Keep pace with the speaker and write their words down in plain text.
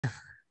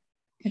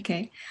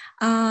Okay,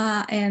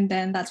 and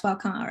then let's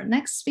welcome our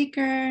next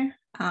speaker.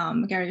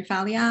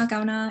 Garyfallia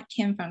Gouna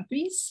came from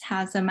Greece,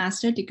 has a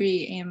master's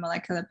degree in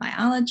molecular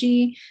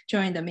biology,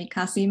 joined the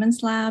Mika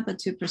Siemens lab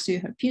to pursue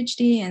her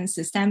PhD in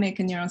systemic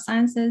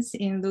neurosciences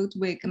in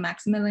Ludwig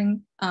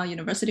Maximilian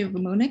University of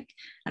Munich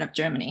out of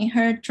Germany.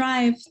 Her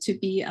drive to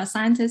be a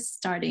scientist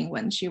starting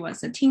when she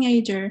was a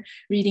teenager,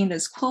 reading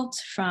this quote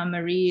from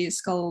Marie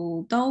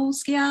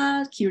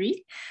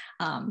Sklodowska-Curie.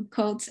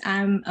 Quote,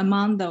 "I'm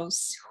among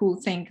those who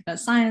think that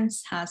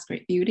science has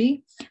great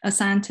beauty. A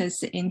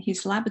scientist in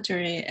his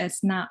laboratory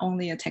is not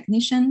only a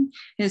technician,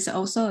 he is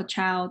also a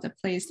child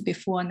placed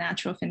before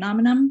natural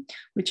phenomenon,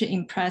 which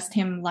impressed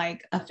him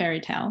like a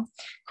fairy tale."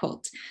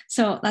 Quote.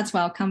 So let's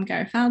welcome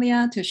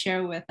Garyfallia to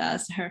share with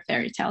us her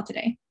fairy tale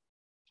today.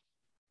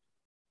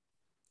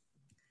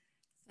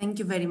 Thank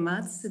you very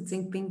much,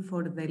 Jing-Ping,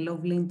 for the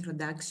lovely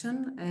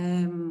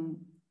introduction.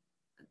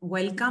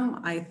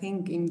 Welcome. I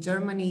think in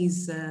Germany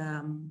is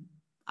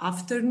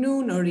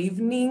afternoon or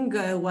evening,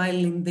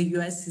 while in the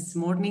US it's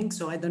morning.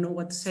 So I don't know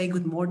what to say,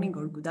 good morning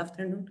or good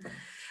afternoon,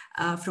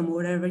 from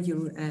wherever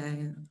you're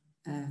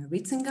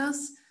reaching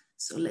us.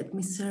 So let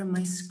me share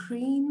my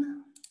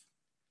screen.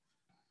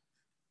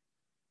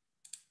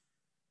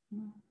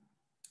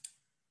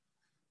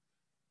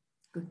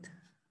 Good.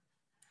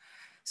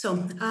 So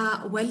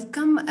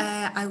welcome.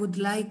 I would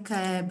like,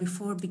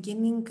 before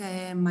beginning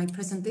my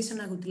presentation,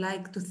 I would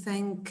like to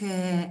thank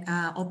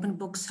Open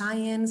Box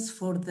Science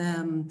for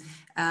the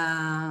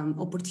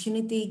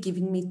opportunity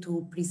given me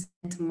to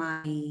present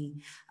my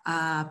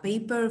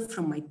paper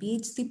from my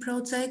PhD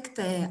project.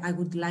 I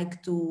would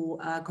like to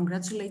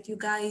congratulate you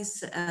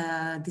guys.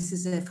 This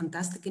is a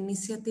fantastic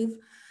initiative.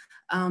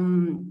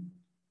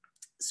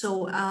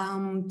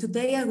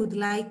 Today I would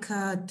like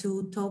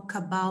to talk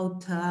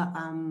about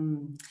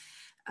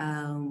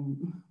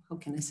how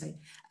can I say,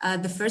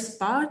 the first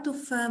part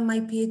of my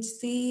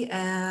PhD,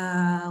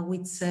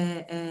 which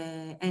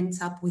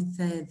ends up with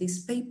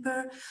this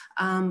paper.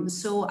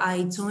 So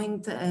I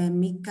joined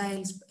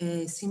Michael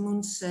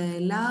Simon's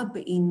lab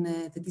in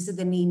the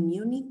DZNE in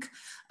Munich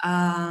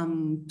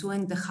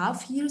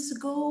 2.5 years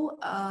ago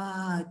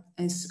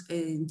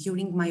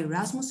during my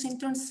Erasmus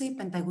internship,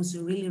 and I was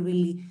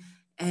really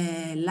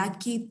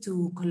lucky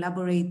to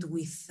collaborate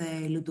with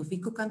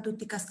Ludovico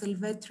Cantucci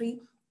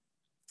Castelvetri.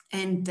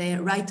 And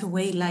right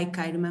away, like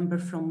I remember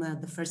from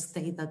the first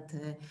day that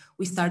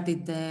we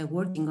started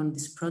working on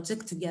this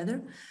project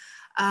together.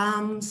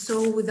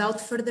 So without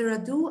further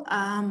ado,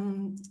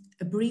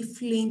 a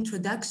brief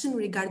introduction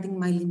regarding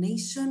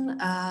myelination,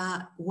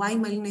 why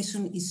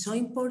myelination is so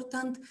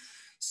important.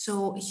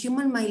 So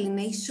human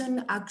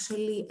myelination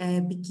actually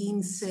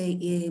begins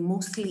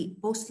mostly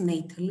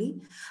postnatally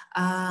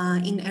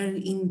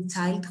in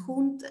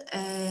childhood,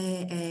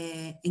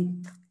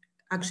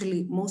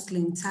 actually mostly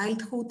in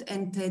childhood,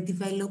 and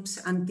develops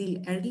until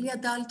early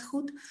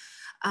adulthood.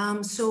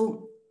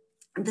 So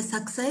the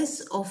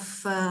success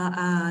of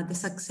the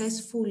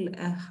successful,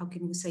 how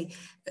can we say,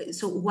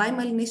 so why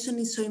myelination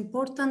is so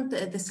important,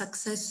 the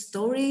success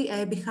story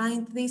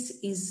behind this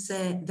is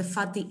the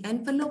fatty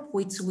envelope,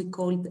 which we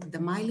called the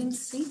myelin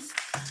sheath.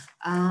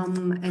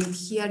 And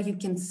here you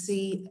can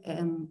see,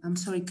 I'm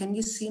sorry, can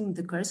you see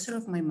the cursor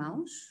of my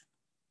mouse?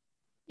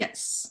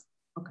 Yes.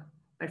 Okay.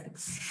 Perfect.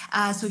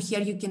 So here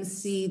you can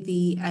see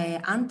the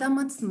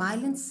undamaged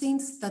myelin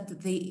sheaths, that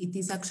it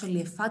is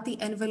actually a fatty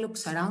envelope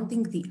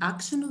surrounding the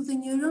action of the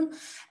neuron.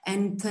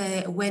 And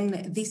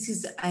when this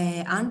is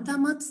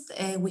undamaged,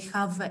 we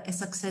have a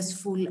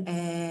successful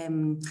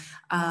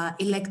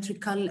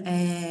electrical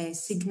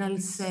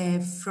signals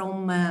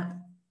from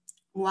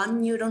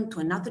one neuron to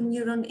another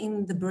neuron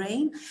in the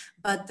brain.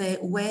 But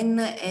when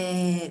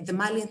the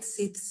myelin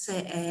sheaths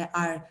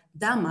are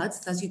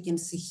damaged, as you can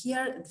see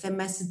here, the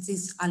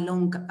messages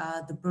along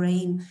the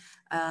brain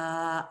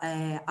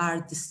are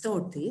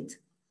distorted.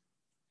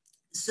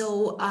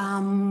 So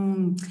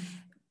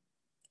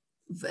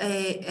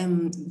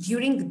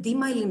during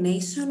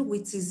demyelination,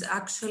 which is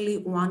actually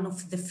one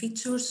of the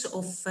features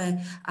of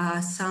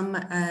some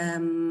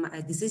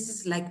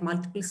diseases like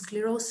multiple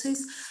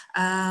sclerosis,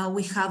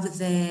 we have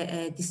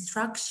the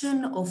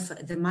destruction of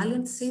the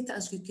myelin sheath,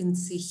 as you can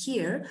see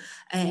here,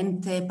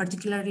 and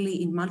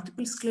particularly in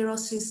multiple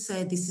sclerosis,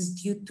 this is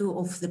due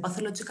to the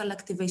pathological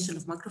activation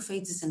of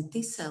macrophages and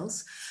T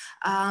cells,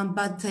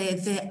 but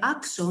the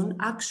axon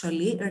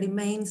actually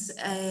remains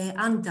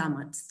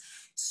undamaged.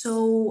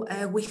 So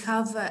we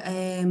have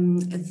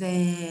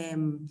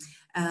the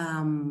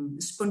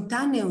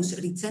spontaneous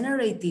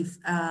regenerative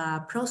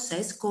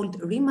process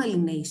called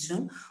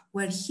remyelination,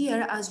 where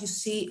here, as you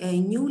see,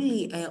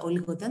 newly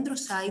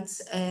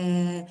oligodendrocytes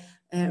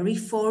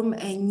reform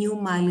new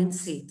myelin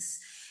sheaths.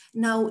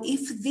 Now,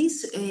 if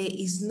this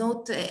is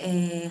not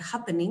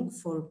happening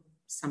for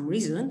some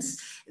reasons,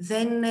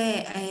 then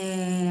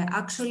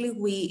actually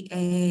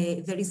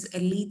there is a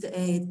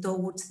lead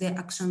towards the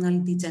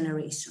axonal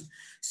degeneration.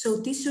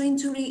 So tissue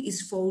injury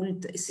is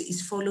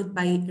followed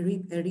by a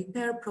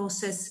repair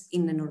process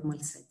in a normal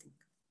setting.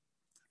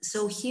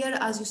 So here,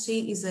 as you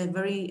see, is a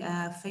very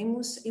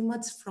famous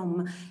image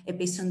from a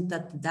patient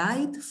that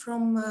died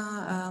from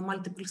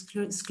multiple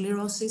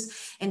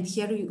sclerosis. And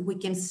here we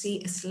can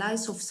see a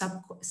slice of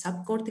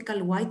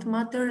subcortical white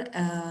matter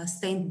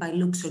stained by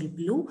Luxol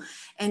blue.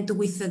 And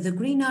with the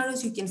green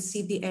arrows, you can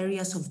see the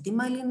areas of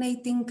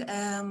demyelinating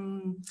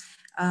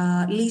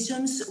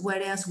lesions,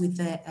 whereas with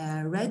the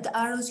red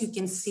arrows, you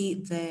can see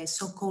the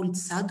so-called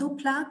shadow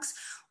plaques,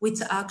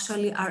 which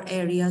actually are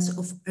areas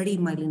of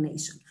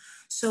remyelination.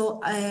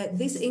 So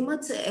this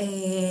image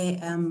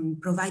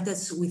provides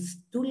us with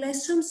two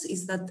lessons,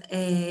 is that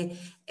the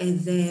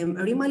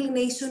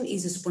remyelination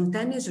is a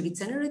spontaneous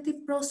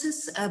regenerative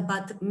process,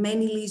 but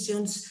many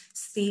lesions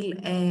still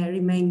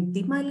remain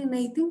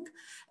demyelinating,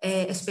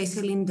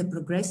 especially in the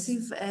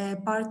progressive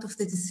part of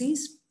the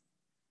disease.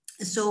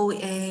 So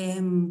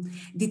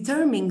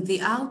determining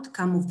the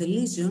outcome of the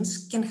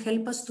lesions can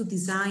help us to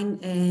design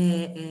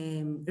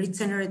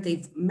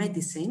regenerative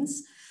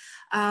medicines.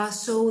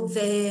 So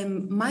the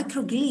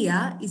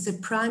microglia is a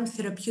prime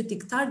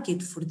therapeutic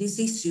target for this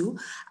issue,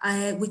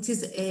 which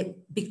is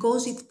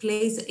because it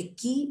plays a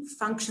key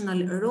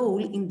functional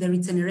role in the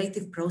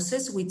regenerative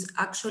process, which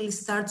actually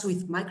starts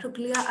with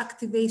microglia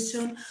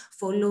activation,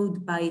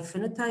 followed by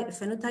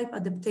phenotype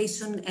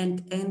adaptation,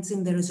 and ends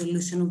in the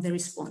resolution of the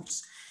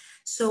response.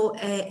 So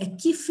a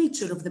key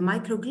feature of the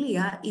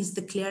microglia is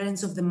the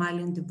clearance of the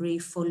myelin debris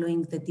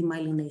following the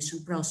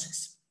demyelination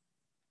process.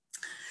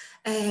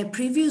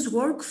 Previous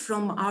work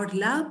from our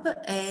lab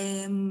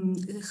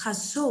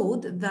has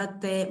showed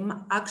that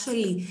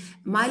actually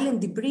myelin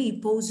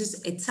debris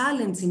poses a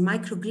challenge in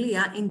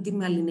microglia in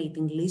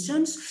demyelinating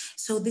lesions.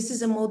 So this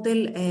is a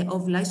model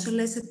of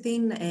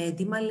lysolecithin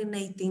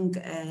demyelinating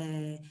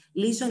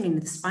lesion in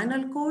the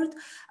spinal cord.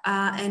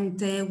 And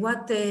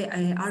what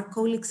our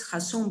colleagues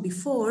have shown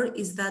before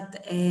is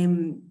that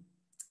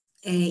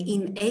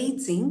in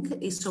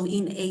aging, so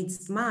in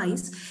aged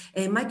mice,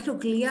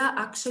 microglia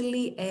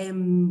actually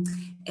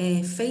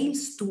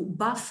fails to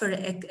buffer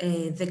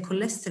the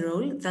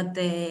cholesterol that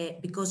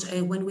because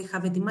when we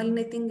have a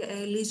demyelinating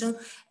lesion,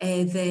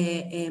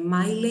 the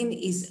myelin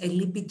is a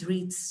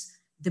lipid-rich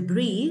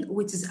debris,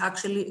 which is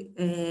actually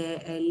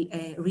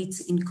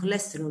rich in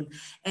cholesterol.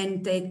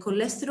 And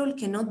cholesterol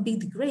cannot be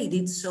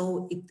degraded,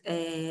 so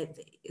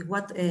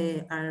what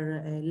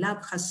our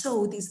lab has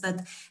showed is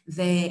that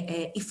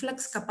the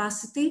efflux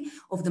capacity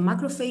of the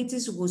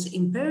macrophages was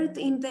impaired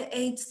in the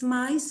aged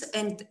mice,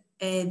 and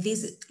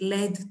this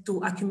led to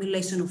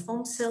accumulation of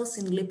foam cells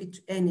in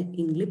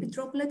lipid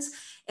droplets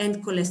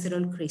and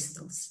cholesterol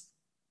crystals.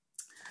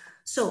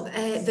 So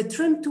the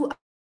TREM2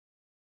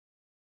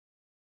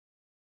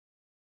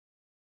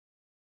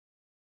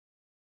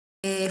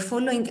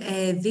 following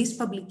this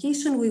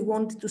publication, we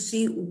wanted to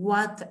see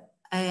what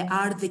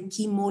are the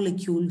key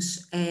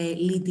molecules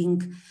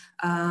leading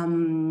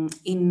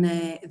in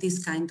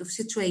this kind of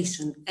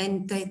situation.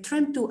 And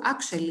TREM2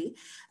 actually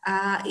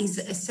is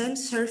a cell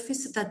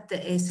surface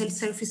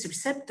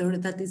receptor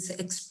that is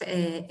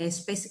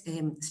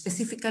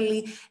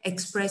specifically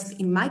expressed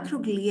in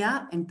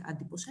microglia and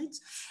adipocytes.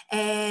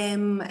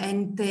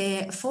 And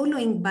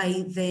following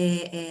by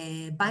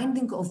the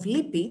binding of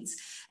lipids,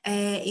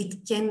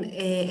 it can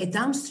a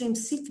downstream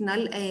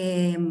signal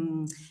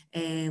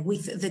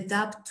with the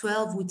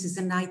DAP12, which is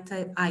an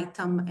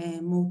item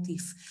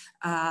motif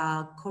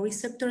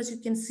co-receptor, as you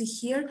can see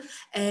here.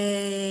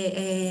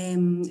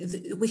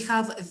 We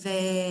have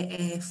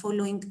the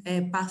following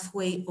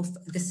pathway of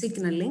the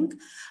signaling,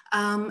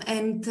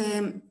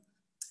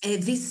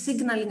 this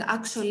signaling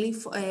actually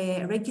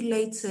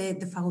regulates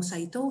the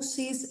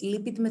phagocytosis,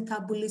 lipid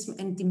metabolism,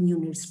 and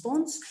immune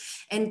response.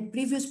 And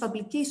previous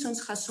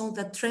publications have shown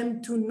that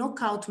TREM2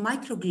 knockout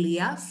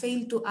microglia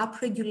fail to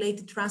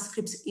upregulate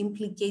transcripts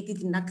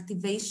implicated in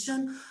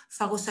activation,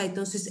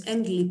 phagocytosis,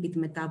 and lipid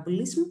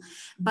metabolism.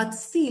 But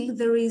still,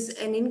 there is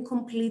an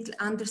incomplete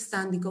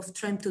understanding of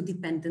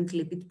TREM2-dependent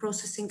lipid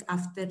processing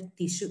after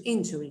tissue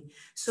injury.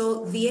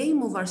 So the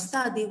aim of our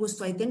study was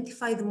to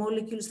identify the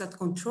molecules that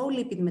control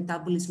lipid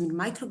metabolism in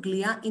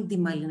microglia in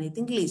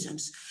demyelinating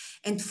lesions.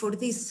 And for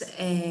this,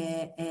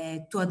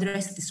 to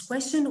address this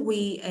question,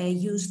 we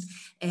used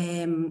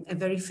a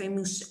very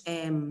famous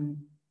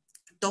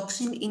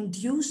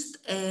toxin-induced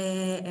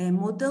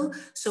model.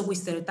 So we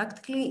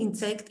stereotactically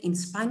inject in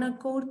spinal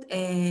cord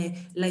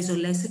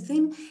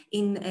lysolecithin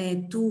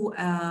in two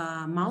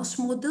mouse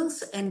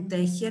models. And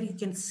here you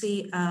can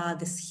see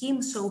the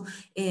scheme. So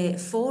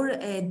 4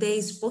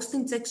 days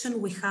post-injection,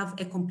 we have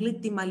a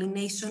complete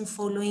demyelination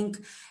following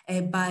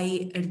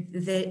by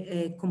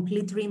the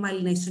complete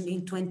remyelination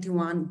in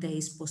 21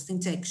 days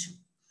post-injection.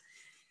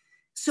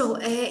 So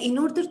in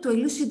order to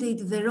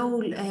elucidate the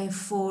role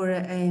for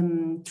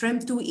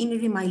TREM2 in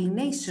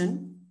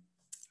remyelination,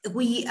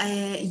 we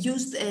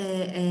used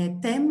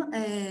TEM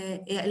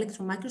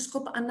electron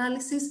microscope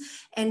analysis,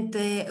 and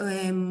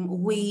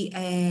we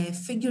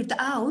figured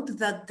out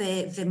that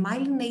the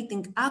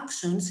myelinating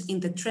actions in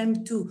the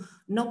TREM2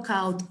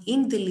 knockout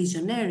in the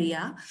lesion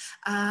area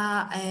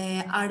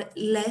are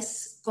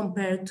less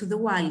compared to the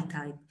wild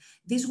type.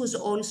 This was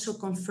also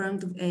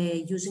confirmed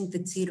using the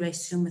T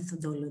ratio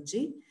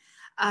methodology.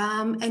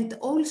 And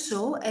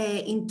also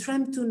in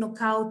TREM2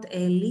 knockout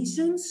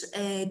lesions,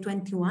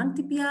 21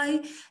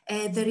 dpi,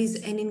 there is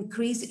an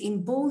increase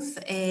in both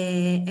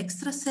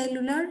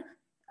extracellular,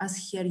 as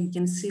here you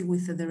can see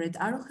with the red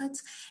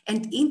arrowheads,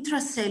 and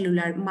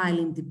intracellular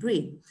myelin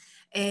debris.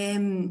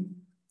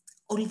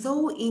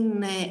 Although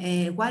in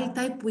wild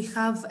type we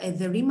have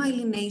the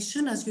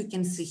remyelination, as you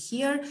can see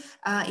here,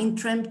 in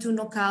TREM2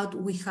 knockout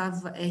we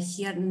have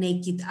here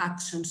naked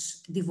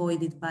actions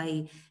devoided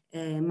by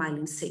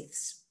myelin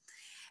sheaths.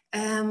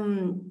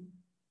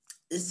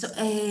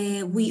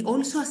 We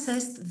also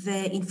assessed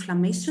the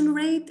inflammation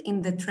rate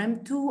in the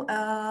TREM2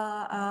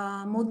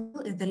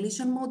 model, the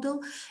lesion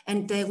model,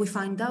 and we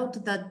find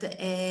out that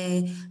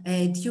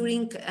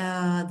during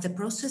the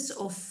process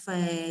of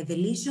the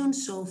lesion,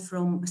 so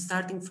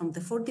starting from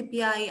the 4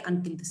 dpi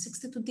until the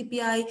 62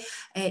 dpi,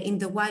 in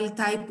the wild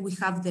type we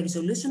have the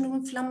resolution of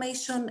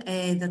inflammation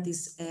that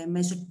is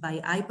measured by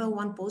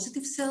IBA1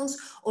 positive cells,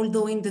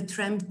 although in the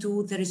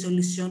TREM2 the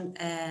resolution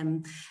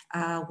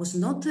was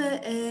not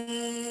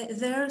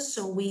there,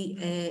 so we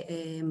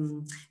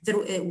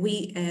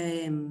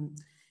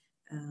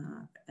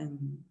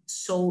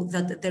saw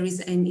that there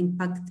is an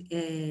impact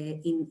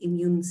in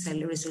immune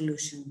cell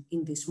resolution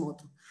in this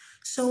model.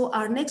 So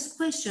our next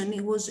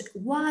question was,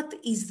 what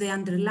is the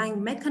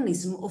underlying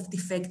mechanism of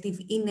defective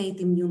innate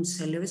immune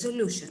cell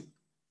resolution?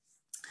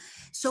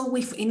 So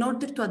in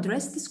order to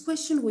address this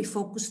question, we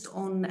focused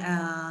on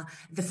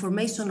the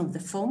formation of the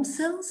foam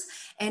cells.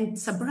 And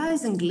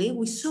surprisingly,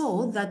 we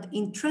saw that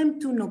in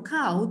TREM2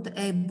 knockout,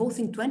 both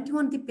in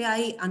 21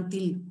 dpi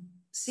until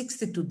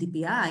 62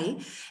 dpi,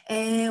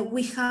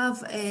 we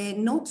have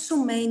not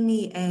so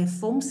many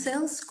foam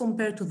cells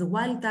compared to the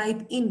wild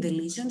type in the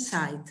lesion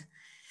site.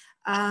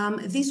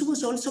 This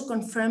was also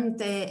confirmed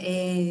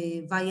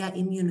via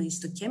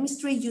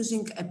immunohistochemistry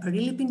using a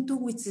perilipin-2,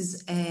 which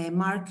is a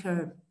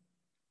marker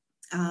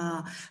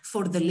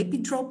for the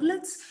lipid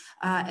droplets,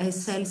 a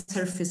cell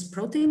surface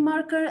protein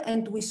marker,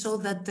 and we saw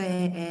that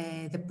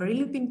the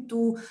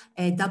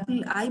perilipin-2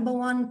 double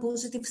IBA1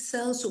 positive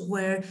cells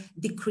were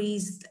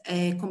decreased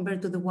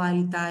compared to the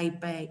wild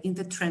type in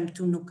the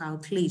TREM2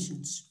 knockout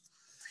lesions.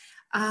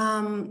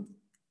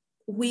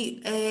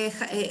 We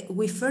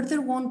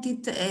further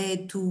wanted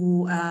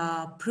to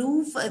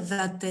prove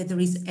that there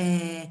is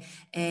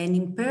an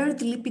impaired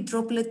lipid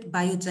droplet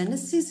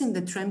biogenesis in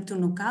the TREM2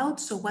 knockout.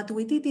 So what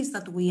we did is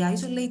that we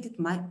isolated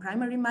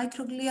primary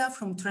microglia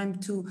from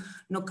TREM2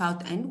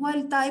 knockout and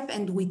wild type,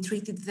 and we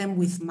treated them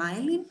with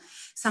myelin,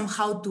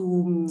 somehow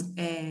to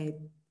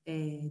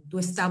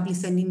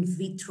establish an in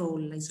vitro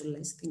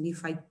lysolestin,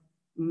 if I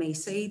may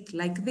say it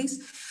like this.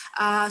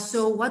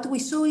 So what we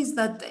saw is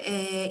that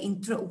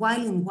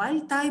while in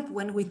wild type,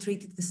 when we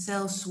treated the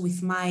cells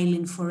with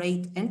myelin for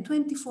 8 and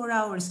 24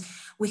 hours,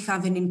 we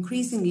have an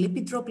increase in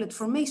lipid droplet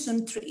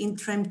formation. In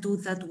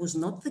TREM2, that was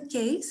not the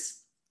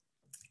case.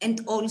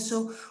 And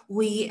also,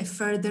 we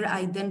further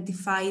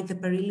identify the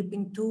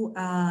perilipin-2,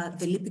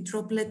 the lipid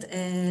droplet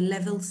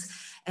levels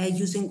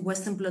using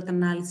Western blot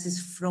analysis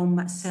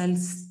from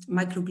cells,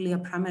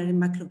 microglia, primary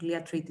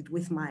microglia treated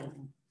with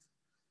myelin.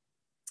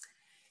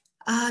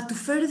 To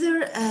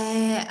further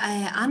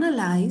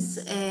analyze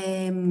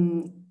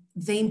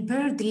the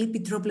impaired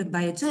lipid droplet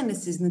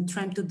biogenesis in the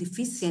TREM2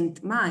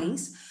 deficient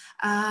mice,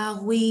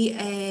 we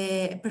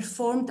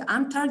performed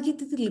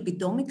untargeted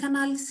lipidomic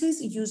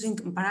analysis using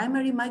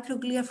primary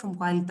microglia from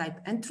wild type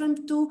and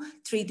TREM2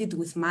 treated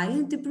with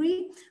myelin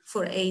debris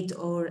for 8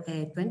 or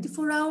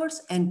 24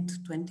 hours and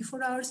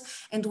 24 hours.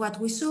 And what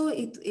we saw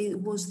it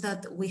was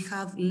that we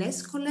have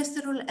less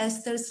cholesterol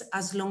esters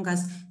as long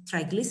as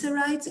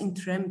triglycerides in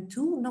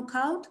TREM2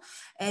 knockout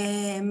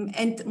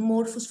and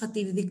more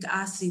phosphatidic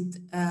acid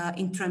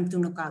in TREM2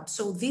 knockout.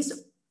 So these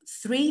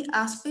three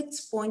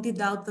aspects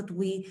pointed out that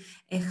we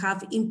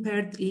have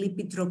impaired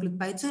lipid droplet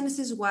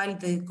biogenesis, while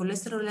the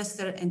cholesterol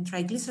ester and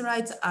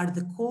triglycerides are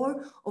the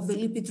core of the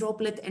lipid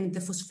droplet, and the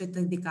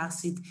phosphatidic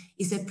acid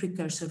is a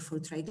precursor for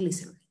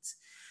triglycerides.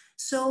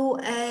 So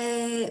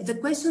the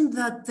question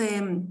that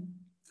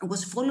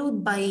was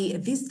followed by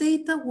this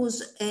data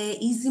was,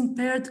 is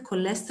impaired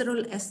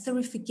cholesterol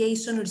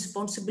esterification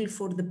responsible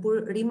for the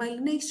poor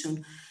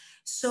remyelination?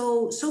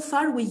 So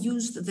far we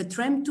used the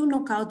TREM2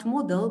 knockout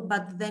model,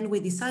 but then we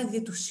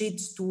decided to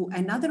switch to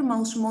another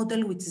mouse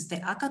model, which is the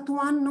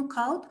ACAT1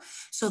 knockout.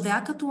 So the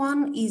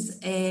ACAT1 is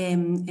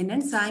an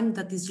enzyme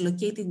that is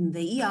located in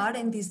the ER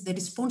and is the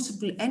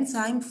responsible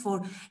enzyme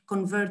for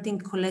converting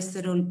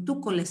cholesterol to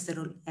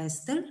cholesterol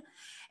ester.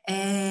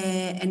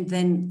 And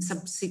then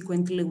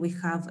subsequently we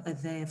have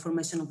the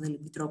formation of the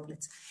lipid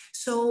droplets.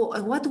 So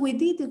what we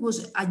did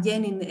was,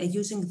 again, in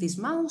using this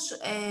mouse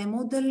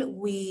model,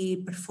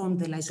 we performed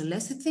the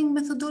lysolecithine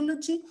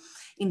methodology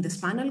in the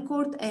spinal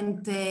cord,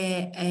 and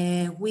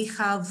we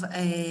have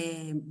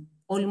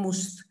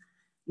almost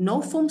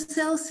no foam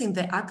cells in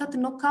the ACAT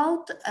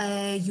knockout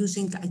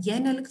using,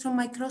 again, electron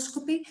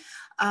microscopy.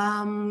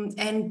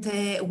 And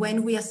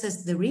when we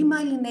assessed the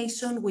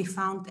remyelination, we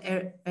found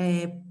a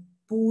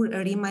poor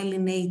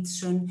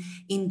remyelination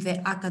in the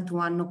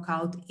ACAT1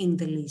 knockout in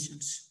the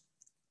lesions.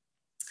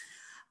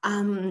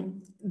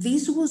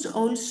 This was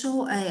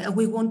also,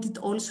 we wanted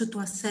also to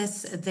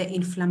assess the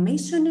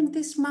inflammation in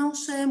this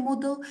mouse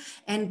model,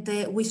 and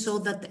we saw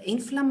that the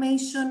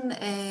inflammation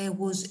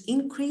was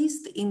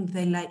increased in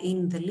the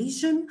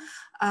lesion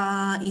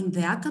in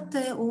the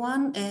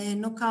ACAT1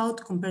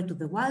 knockout compared to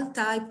the wild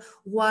type,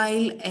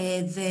 while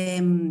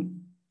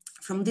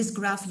from this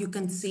graph, you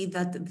can see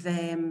that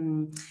the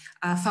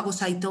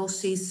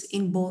phagocytosis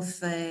in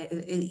both,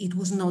 it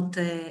was not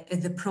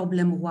the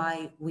problem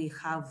why we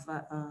have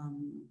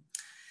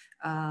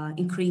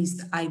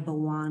increased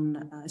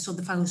IBA1. So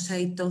the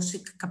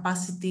phagocytosic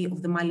capacity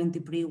of the myelin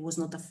debris was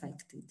not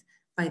affected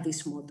by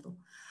this model.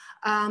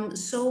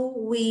 So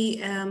we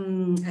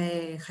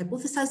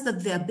hypothesized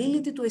that the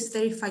ability to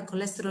esterify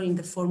cholesterol in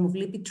the form of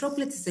lipid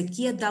droplets is a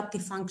key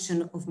adaptive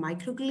function of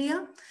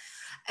microglia.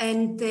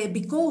 And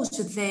because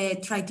the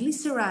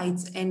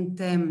triglycerides and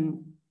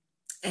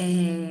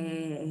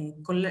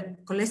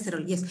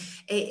cholesterol, yes,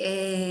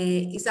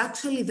 is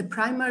actually the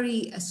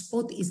primary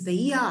spot is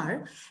the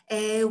ER,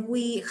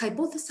 we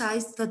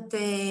hypothesized that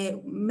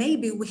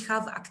maybe we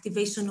have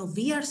activation of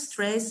ER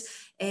stress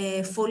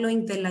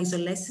following the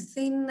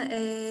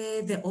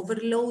lysolecithine, the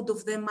overload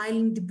of the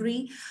myelin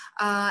debris,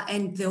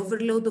 and the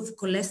overload of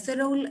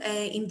cholesterol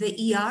in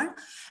the ER.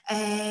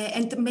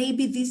 And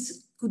maybe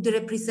this could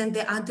represent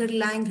the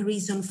underlying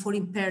reason for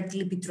impaired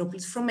lipid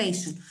droplets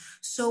formation.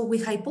 So we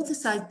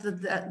hypothesized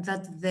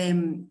that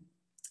the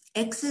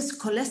excess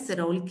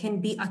cholesterol can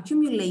be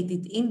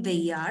accumulated in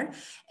the ER,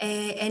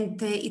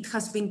 and it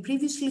has been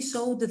previously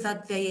shown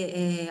that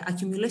the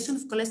accumulation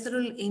of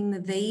cholesterol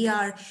in the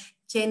ER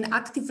can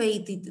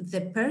activate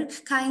the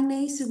PERK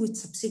kinase, which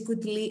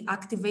subsequently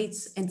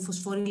activates and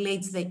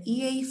phosphorylates the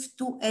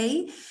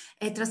EAF2A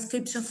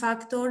transcription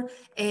factor,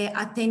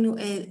 having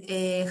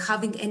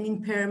an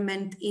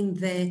impairment in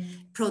the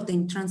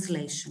protein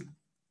translation.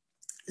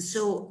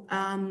 So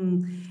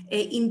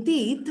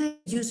indeed,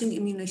 using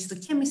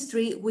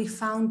immunohistochemistry, we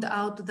found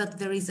out that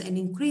there is an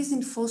increase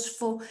in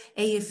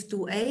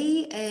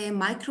phospho-AF2A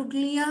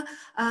microglia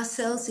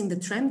cells in the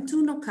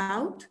TREM2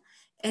 knockout.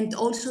 And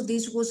also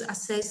this was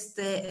assessed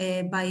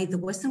by the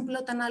Western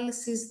blot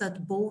analysis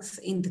that both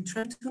in the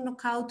TREM2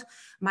 knockout,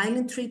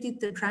 myelin-treated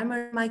the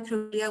primary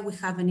microglia, we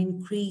have an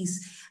increase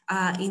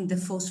in the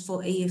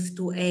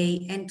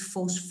phospho-AF2A and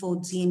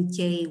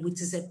phospho-GNK,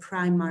 which is a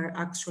primer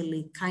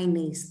actually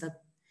kinase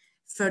that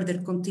further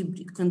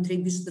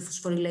contributes to the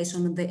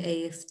phosphorylation of the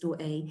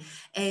AF2A.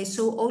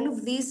 So all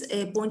of these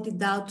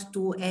pointed out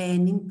to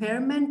an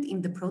impairment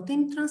in the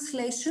protein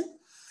translation.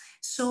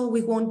 So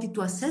we wanted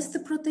to assess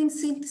the protein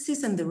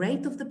synthesis and the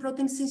rate of the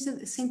protein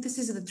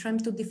synthesis of the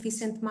TREM2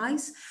 deficient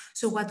mice.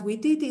 So what we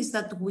did is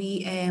that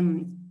we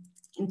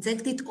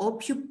injected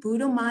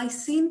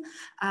opupuromycin,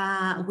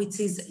 which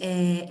is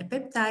a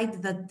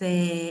peptide that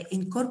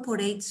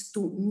incorporates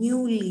to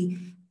newly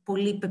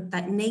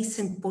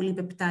nascent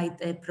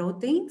polypeptide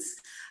proteins,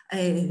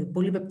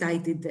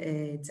 polypeptided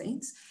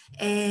chains.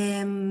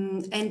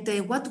 And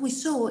what we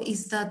saw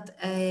is that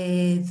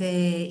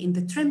in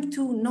the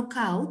TREM2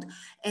 knockout,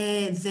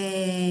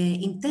 the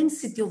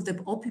intensity of the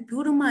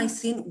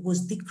opupuromycin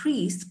was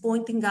decreased,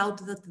 pointing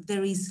out that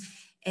there is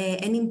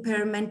an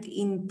impairment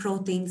in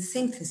protein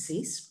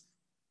synthesis.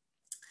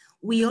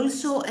 We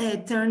also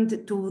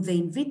turned to the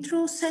in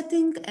vitro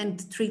setting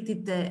and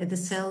treated the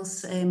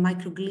cells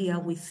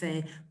microglia with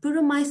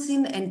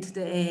puromycin, and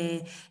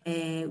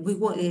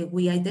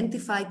we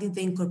identified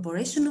the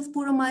incorporation of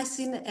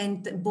puromycin,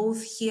 and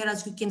both here,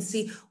 as you can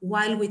see,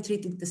 while we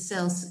treated the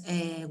cells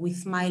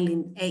with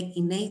myelin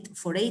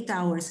for 8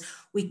 hours,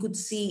 we could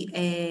see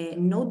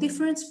no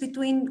difference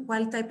between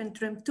wild type and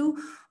TREM2,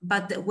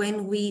 but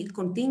when we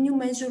continue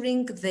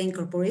measuring the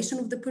incorporation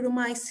of the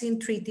puromycin,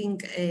 treating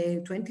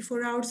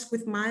 24 hours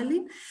with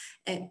myelin,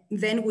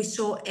 then we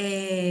saw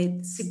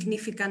a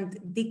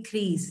significant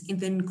decrease in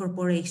the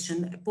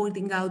incorporation,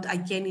 pointing out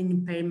again an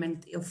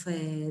impairment of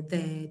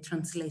the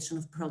translation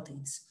of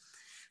proteins.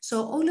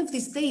 So all of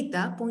this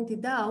data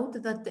pointed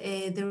out that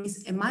there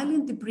is a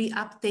myelin debris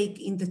uptake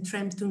in the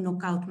TREM2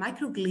 knockout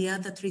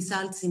microglia that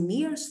results in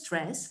ER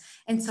stress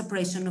and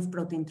suppression of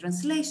protein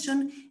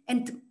translation.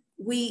 And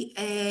we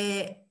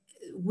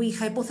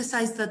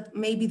hypothesized that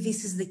maybe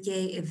this is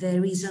the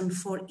reason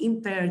for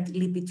impaired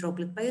lipid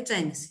droplet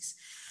biogenesis.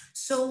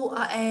 So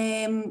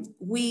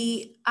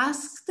we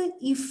asked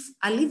if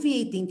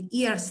alleviating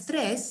ER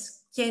stress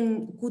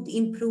could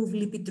improve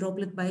lipid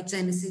droplet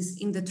biogenesis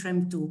in the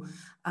TREM2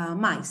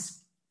 mice.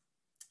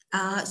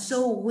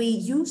 So we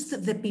used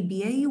the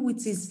PBA,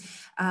 which is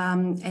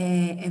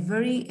a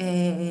very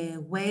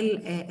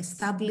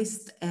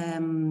well-established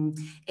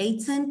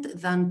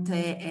agent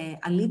that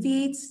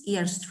alleviates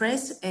ER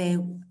stress.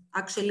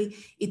 Actually,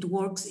 it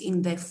works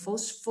in the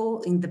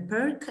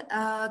PERK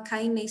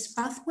kinase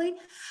pathway.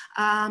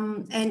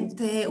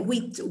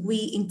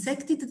 We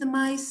injected the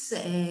mice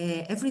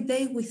every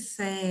day with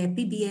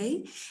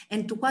PBA.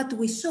 And what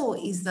we saw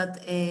is that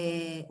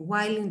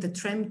while in the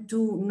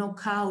TREM2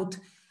 knockout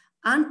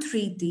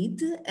untreated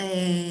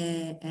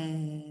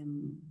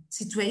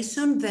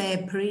situation, the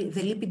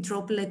lipid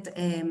droplet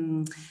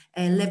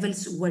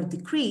levels were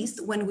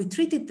decreased. When we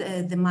treated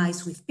the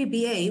mice with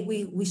PBA,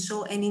 we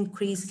saw an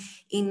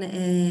increase in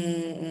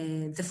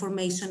the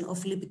formation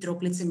of lipid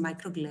droplets in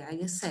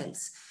microglia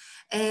cells.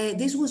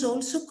 This was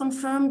also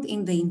confirmed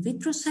in the in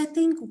vitro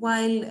setting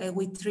while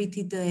we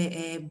treated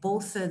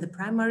both the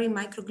primary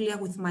microglia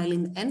with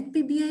myelin and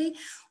PBA.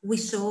 We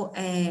saw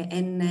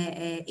an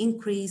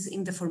increase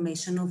in the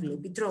formation of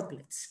lipid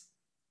droplets.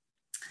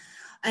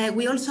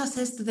 We also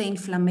assessed the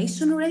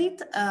inflammation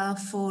rate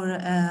for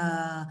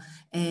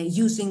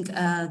using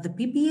the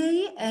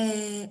PBA,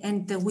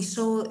 and we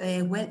saw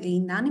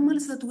in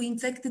animals that we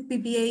injected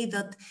PBA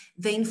that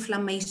the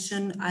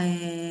inflammation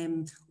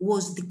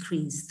was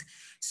decreased.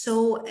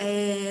 So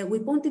we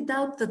pointed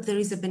out that there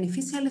is a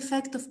beneficial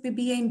effect of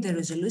PBA in the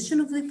resolution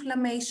of the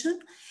inflammation,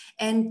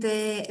 and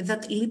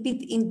that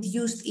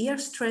lipid-induced ER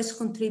stress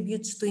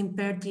contributes to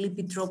impaired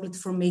lipid droplet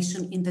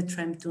formation in the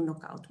TREM2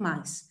 knockout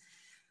mice.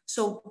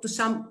 So to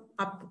sum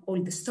up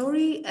all the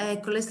story,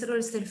 cholesterol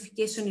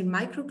esterification in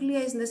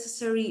microglia is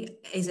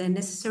a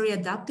necessary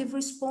adaptive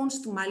response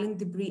to myelin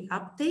debris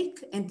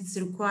uptake, and it's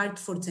required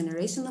for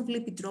generation of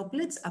lipid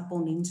droplets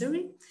upon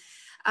injury.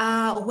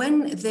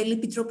 When the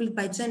lipid droplet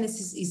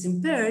biogenesis is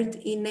impaired,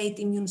 innate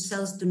immune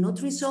cells do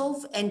not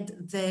resolve and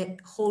the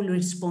whole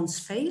response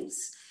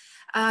fails.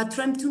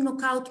 TREM2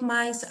 knockout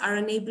mice are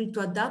unable to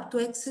adapt to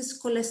excess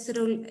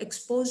cholesterol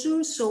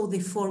exposure, so they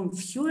form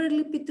fewer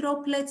lipid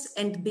droplets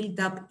and build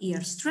up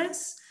ER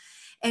stress.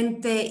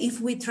 And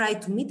if we try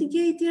to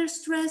mitigate ER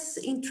stress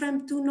in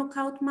TREM2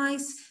 knockout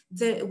mice,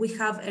 we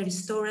have a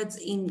restorage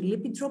in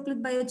lipid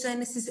droplet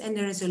biogenesis and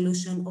a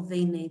resolution of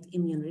the innate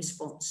immune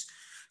response.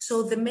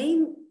 So the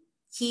main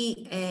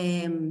key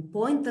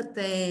point that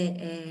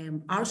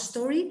our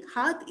story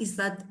had is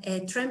that a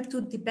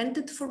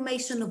TREM2-dependent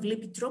formation of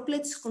lipid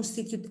droplets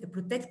constitute a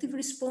protective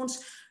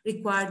response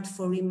required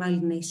for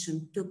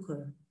remyelination to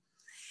occur.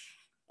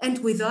 And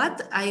with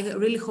that, I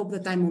really hope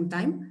that I'm on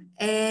time.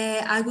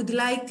 I would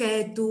like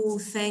to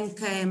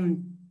thank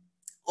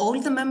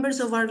all the members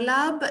of our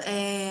lab,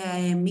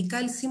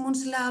 Michael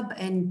Simon's lab,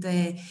 and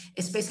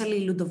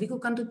especially Ludovico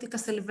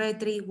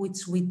Cantucci-Castelvetri,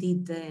 which we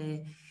did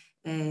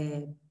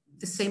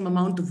the same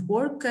amount of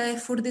work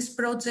for this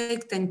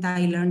project, and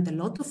I learned a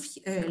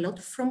lot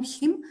from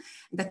him.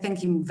 And I thank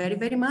him very,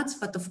 very much.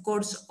 But of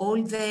course,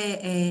 all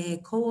the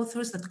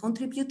co-authors that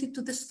contributed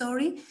to the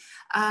story,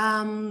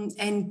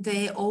 and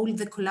all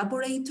the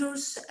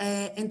collaborators.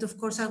 And of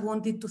course, I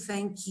wanted to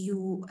thank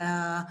you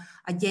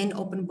again,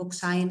 Open Box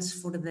Science,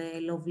 for the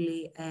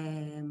lovely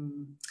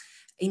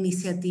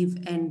initiative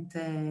and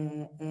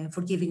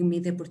for giving me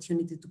the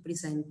opportunity to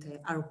present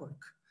our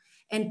work.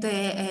 And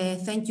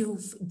thank you,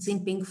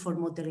 Jing-Ping, for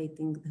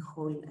moderating the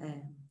whole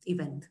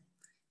event.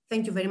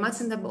 Thank you very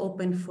much, and I'm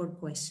open for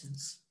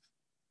questions.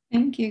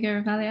 Thank you,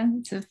 Garyfallia.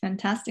 It's a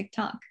fantastic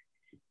talk.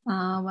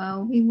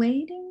 While we're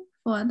waiting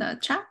for the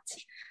chat,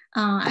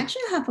 I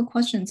actually have a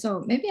question.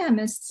 So maybe I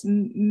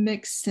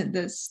mixed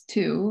this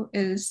too.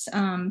 Is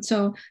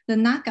so the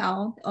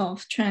knockout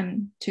of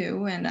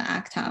TREM2 and the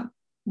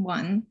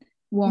ACTA1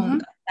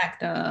 won't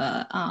affect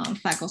the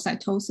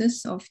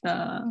phagocytosis of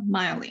the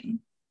myelin.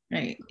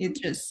 Right, it's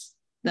just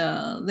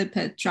the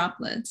lipid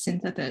droplet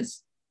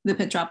synthesis,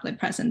 lipid droplet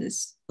present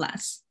is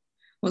less.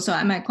 Well, so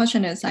my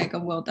question is like,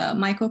 will the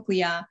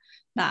microglia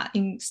that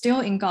still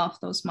engulf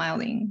those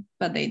myelin,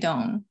 but they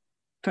don't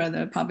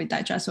further probably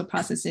digest or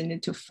process it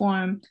into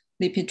form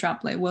lipid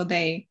droplet, will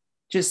they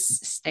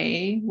just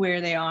stay where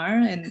they are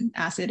and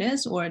as it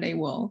is, or they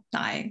will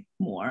die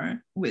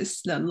more with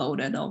the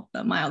loaded of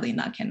the myelin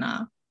that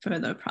cannot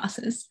further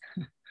process?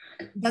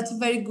 That's a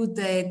very good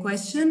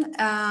question.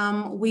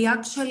 We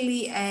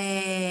actually,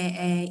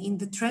 in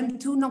the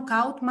TREM2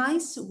 knockout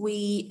mice,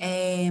 we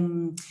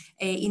in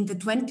the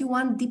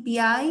 21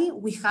 DPI,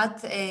 we had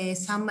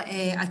some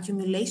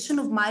accumulation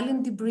of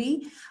myelin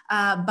debris,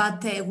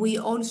 but we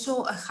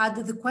also had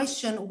the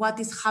question, what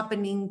is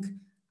happening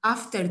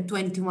after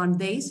 21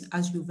 days,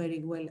 as you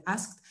very well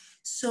asked.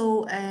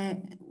 So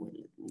let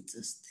me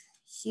just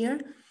here.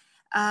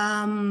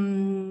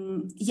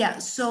 Yeah,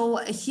 so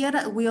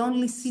here we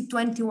only see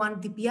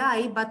 21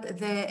 DPI, but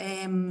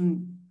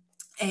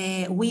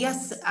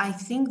I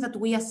think that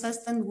we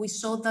assessed and we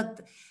saw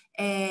that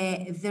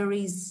there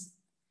is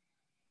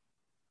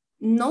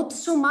not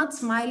so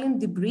much myelin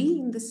debris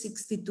in the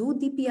 62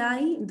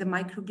 DPI in the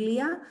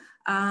microglia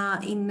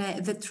in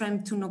the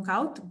TREM2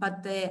 knockout,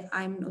 but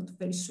I'm not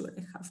very sure.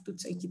 I have to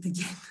check it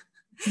again.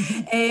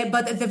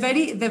 But the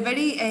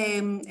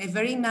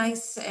very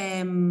nice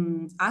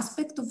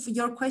aspect of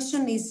your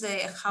question is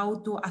how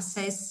to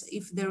assess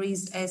if there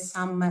is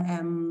some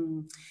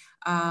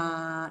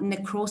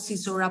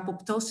necrosis or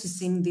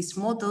apoptosis in this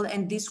model,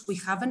 and this we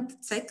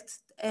haven't checked,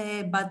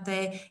 but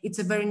it's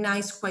a very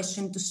nice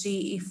question to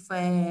see if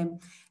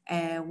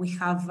we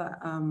have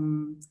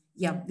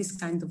this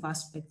kind of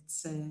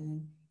aspects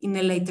in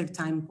a later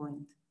time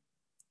point.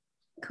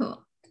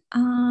 Cool.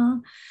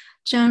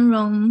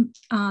 Jan-Rong,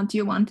 do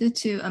you want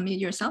to unmute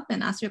yourself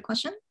and ask your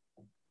question?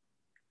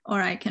 Or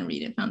I can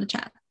read it from the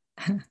chat.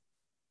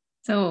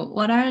 So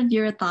what are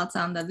your thoughts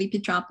on the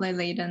lipid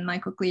droplet-laden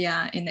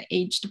microglia in the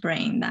aged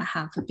brain that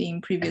have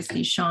been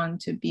previously shown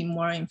to be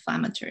more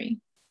inflammatory?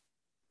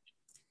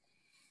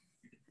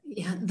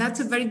 Yeah, that's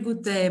a very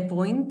good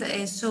point.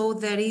 So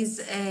there is,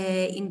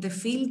 in the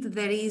field,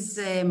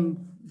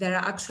 there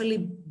are actually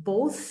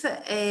both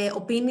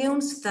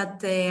opinions that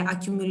the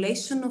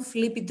accumulation of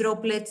lipid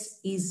droplets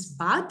is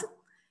bad,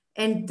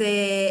 and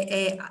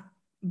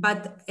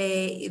but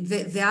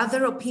the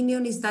other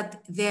opinion is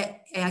that the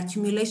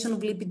accumulation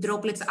of lipid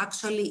droplets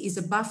actually is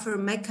a buffer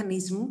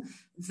mechanism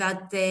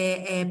that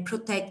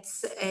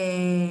protects,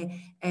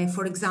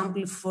 for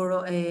example,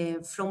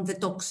 from the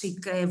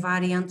toxic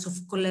variants of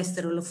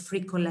cholesterol, of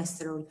free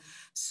cholesterol.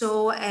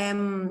 So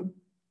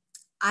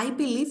I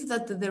believe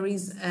that there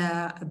is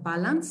a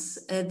balance,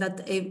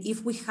 that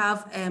if we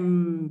have a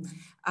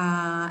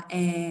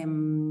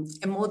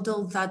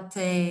model that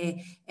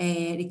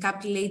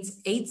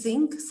recapitulates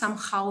aging,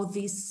 somehow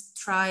this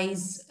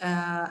tries,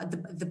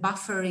 the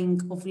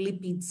buffering of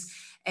lipids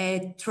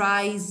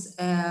tries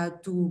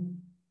to,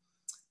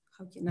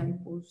 how can I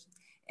pose,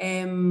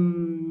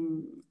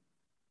 I'm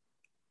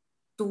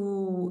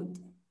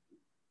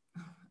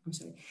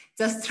sorry,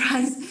 just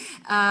tries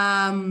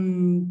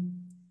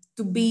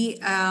to be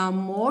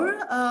more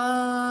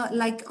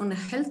like on a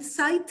health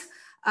side,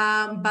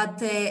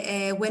 but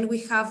when we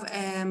have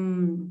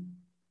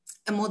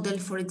a model,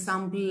 for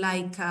example,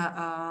 like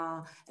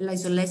a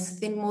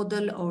lysolecithin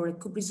model or a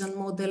cuprizone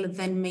model,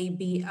 then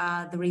maybe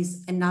there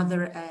is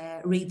another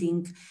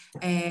reading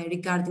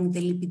regarding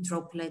the lipid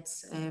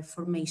droplets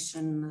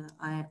formation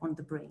on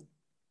the brain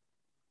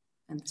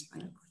and the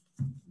spinal cord.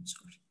 I'm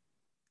sorry.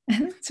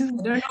 I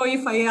don't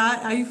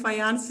know if I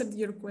answered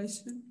your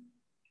question.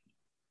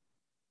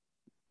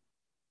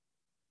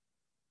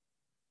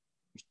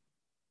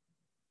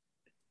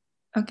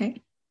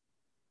 Okay,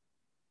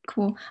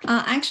 cool.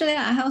 Actually,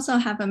 I also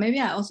have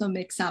maybe I also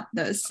mix up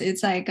this.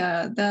 It's like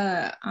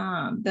the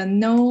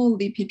no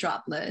lipid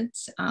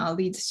droplets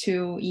leads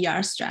to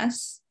ER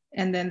stress,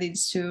 and then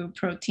leads to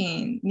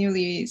protein,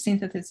 newly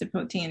synthesized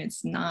protein.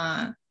 It's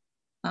not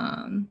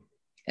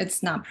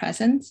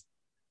present,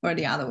 or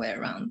the other way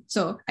around.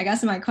 So I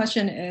guess my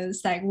question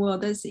is like, will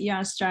this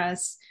ER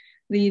stress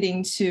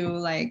leading to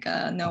like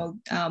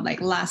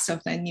like loss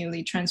of the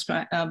newly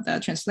transcribed of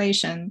the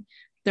translation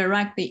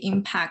directly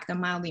impact the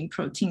myelin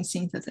protein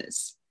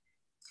synthesis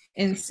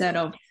instead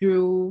of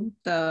through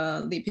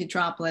the lipid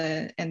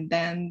droplet and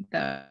then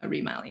the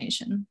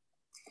remyelination?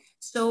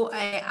 So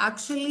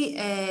actually,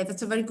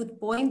 that's a very good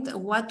point.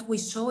 What we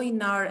saw in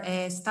our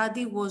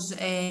study was,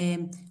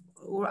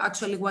 or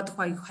actually what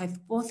I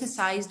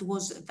hypothesized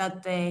was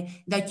that the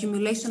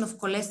accumulation of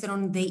cholesterol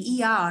in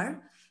the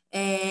ER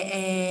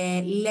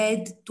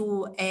led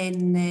to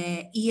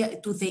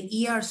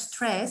the ER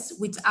stress,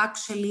 which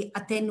actually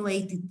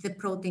attenuated the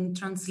protein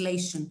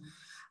translation.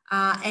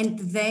 And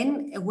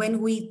then when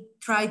we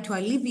tried to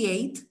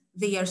alleviate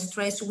the ER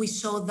stress, we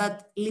saw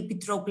that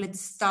lipid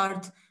droplets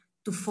start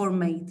to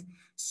formate.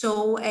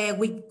 So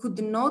we could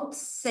not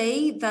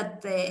say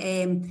that,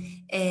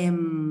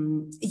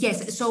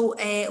 yes, so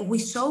we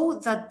saw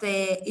that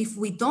if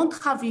we don't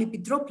have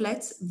lipid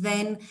droplets,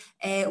 then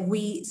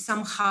we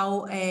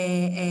somehow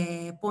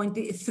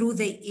pointed through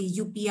the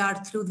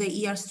UPR, through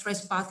the ER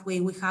stress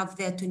pathway, we have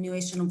the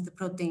attenuation of the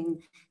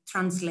protein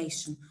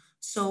translation.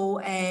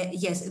 So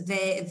yes,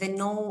 the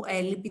no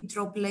lipid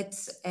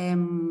droplets,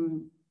 the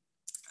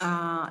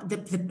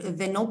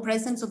no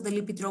presence of the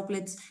lipid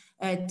droplets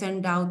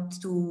turned out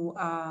to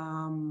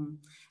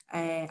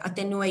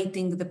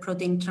attenuating the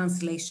protein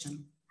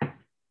translation.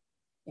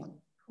 Yeah.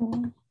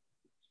 Cool.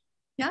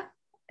 Yeah.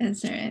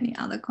 Is there any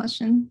other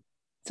question?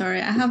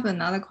 Sorry, I have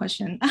another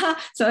question.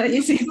 So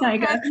it seems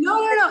like no.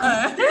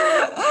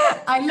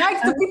 I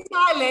like to be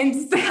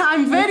silenced.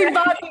 I'm very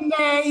bad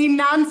in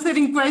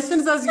answering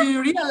questions, as you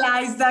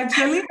realized,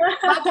 actually.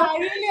 But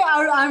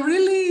I'm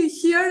really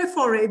here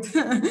for it.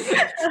 So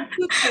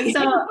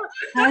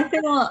I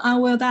think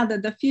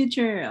that the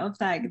future of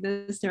like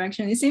this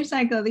direction, it seems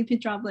like the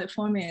lipid droplet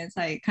forming is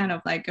like kind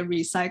of like a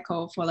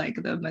recycle for like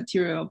the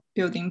material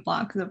building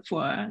block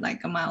for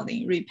like a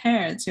myelin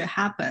repair to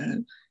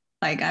happen.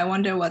 Like, I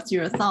wonder what's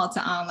your thoughts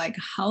on like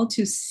how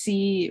to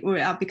see, or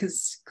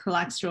because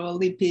cholesterol,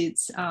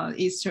 lipids,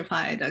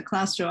 esterified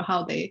cholesterol,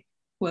 how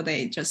will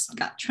they just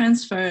got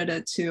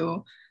transferred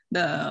to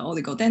the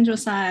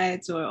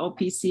oligodendrocytes or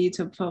OPC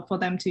for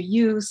them to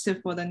use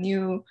for the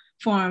new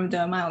form, the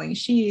myelin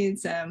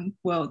sheaths.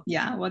 Well,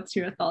 yeah, what's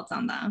your thoughts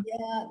on that?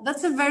 Yeah,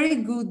 that's a very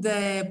good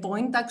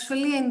point,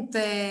 actually. And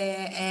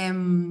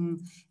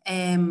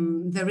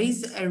there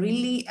is a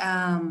really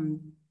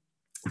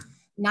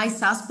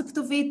nice aspect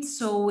of it.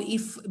 So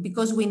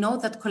because we know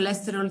that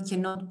cholesterol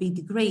cannot be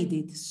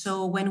degraded.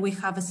 So when we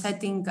have a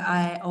setting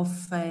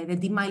of the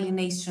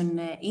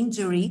demyelination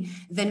injury,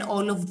 then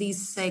all of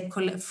this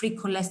free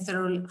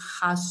cholesterol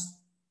has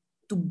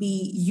to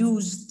be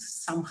used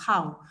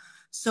somehow.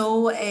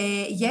 So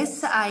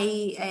yes,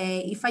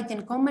 if I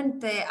can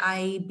comment,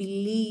 I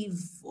believe,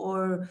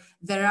 or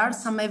there are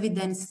some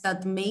evidence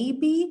that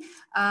maybe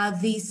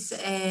this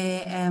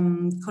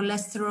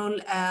cholesterol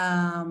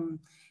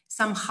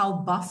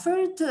somehow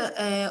buffered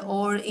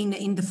or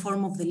in the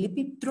form of the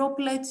lipid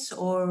droplets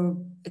or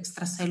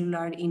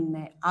extracellular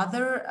in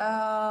other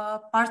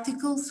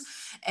particles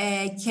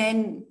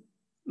can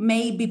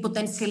maybe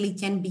potentially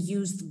can be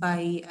used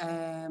by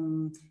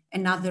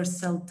another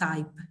cell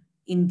type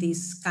in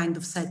this kind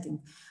of setting.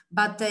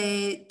 But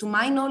to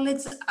my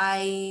knowledge,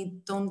 I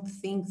don't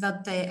think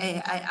that,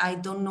 I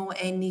don't know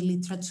any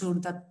literature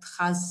that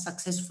has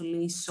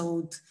successfully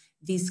showed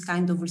this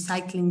kind of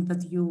recycling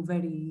that you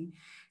very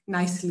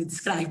nicely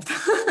described.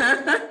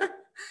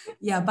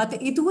 Yeah, but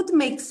it would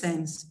make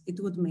sense. It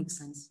would make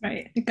sense.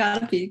 Right, it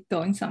gotta be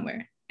going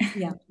somewhere.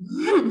 Yeah.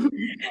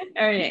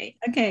 All right.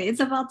 Okay, it's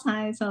about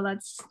time. So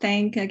let's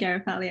thank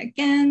Garyfallia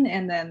again,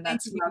 and then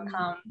let's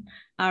welcome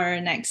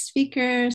our next speaker.